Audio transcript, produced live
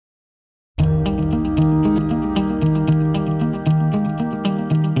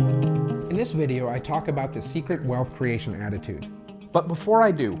video, I talk about the secret wealth creation attitude. But before I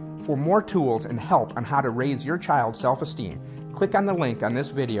do, for more tools and help on how to raise your child's self-esteem, click on the link on this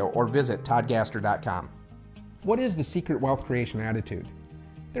video or visit toddgaster.com. What is the secret wealth creation attitude?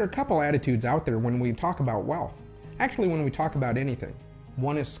 There are a couple attitudes out there when we talk about wealth. Actually, when we talk about anything.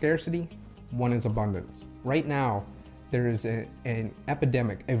 One is scarcity, one is abundance. Right now, there is an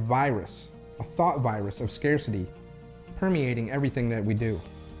epidemic, a virus, a thought virus of scarcity permeating everything that we do.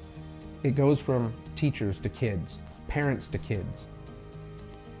 It goes from teachers to kids, parents to kids,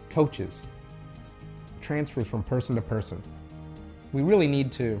 coaches, transfers from person to person. We really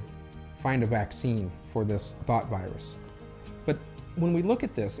need to find a vaccine for this thought virus. But when we look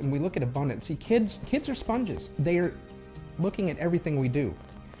at this and we look at abundance, see, kids are sponges. They are looking at everything we do.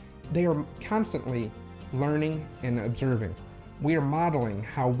 They are constantly learning and observing. We are modeling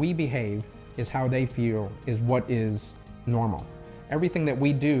how we behave is how they feel is what is normal. Everything that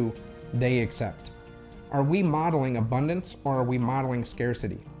we do, they accept. Are we modeling abundance or are we modeling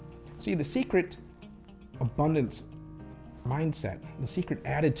scarcity? See, the secret abundance mindset, the secret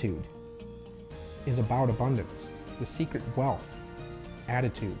attitude is about abundance. The secret wealth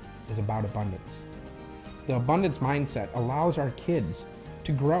attitude is about abundance. The abundance mindset allows our kids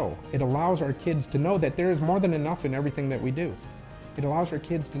to grow. It allows our kids to know that there is more than enough in everything that we do. It allows our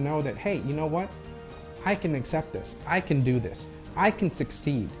kids to know that, hey, you know what? I can accept this. I can do this. I can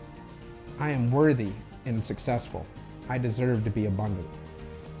succeed. I am worthy and successful. I deserve to be abundant.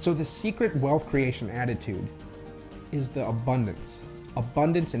 So the secret wealth creation attitude is the abundance.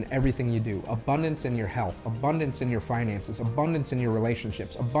 Abundance in everything you do. Abundance in your health. Abundance in your finances. Abundance in your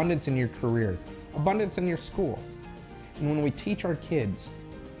relationships. Abundance in your career. Abundance in your school. And when we teach our kids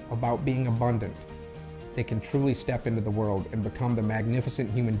about being abundant, they can truly step into the world and become the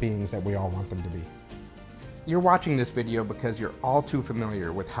magnificent human beings that we all want them to be. You're watching this video because you're all too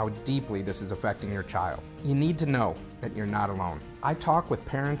familiar with how deeply this is affecting your child. You need to know that you're not alone. I talk with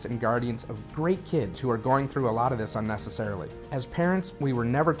parents and guardians of great kids who are going through a lot of this unnecessarily. As parents, we were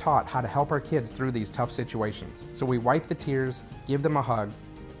never taught how to help our kids through these tough situations. So we wipe the tears, give them a hug,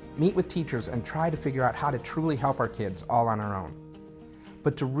 meet with teachers, and try to figure out how to truly help our kids all on our own.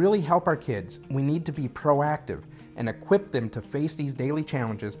 But to really help our kids, we need to be proactive and equip them to face these daily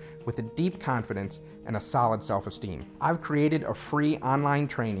challenges with a deep confidence and a solid self-esteem. I've created a free online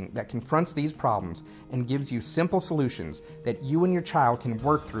training that confronts these problems and gives you simple solutions that you and your child can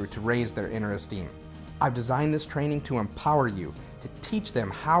work through to raise their inner esteem. I've designed this training to empower you, to teach them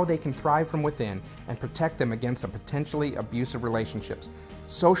how they can thrive from within and protect them against the potentially abusive relationships,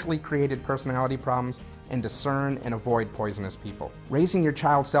 socially created personality problems, and discern and avoid poisonous people. Raising your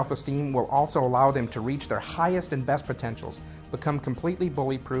child's self-esteem will also allow them to reach their highest and best potentials, become completely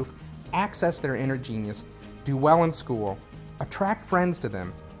bully-proof, access their inner genius, do well in school, attract friends to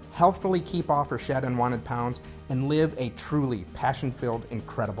them, healthfully keep off or shed unwanted pounds, and live a truly passion-filled,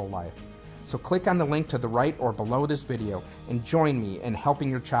 incredible life. So click on the link to the right or below this video and join me in helping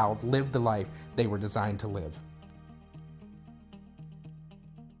your child live the life they were designed to live.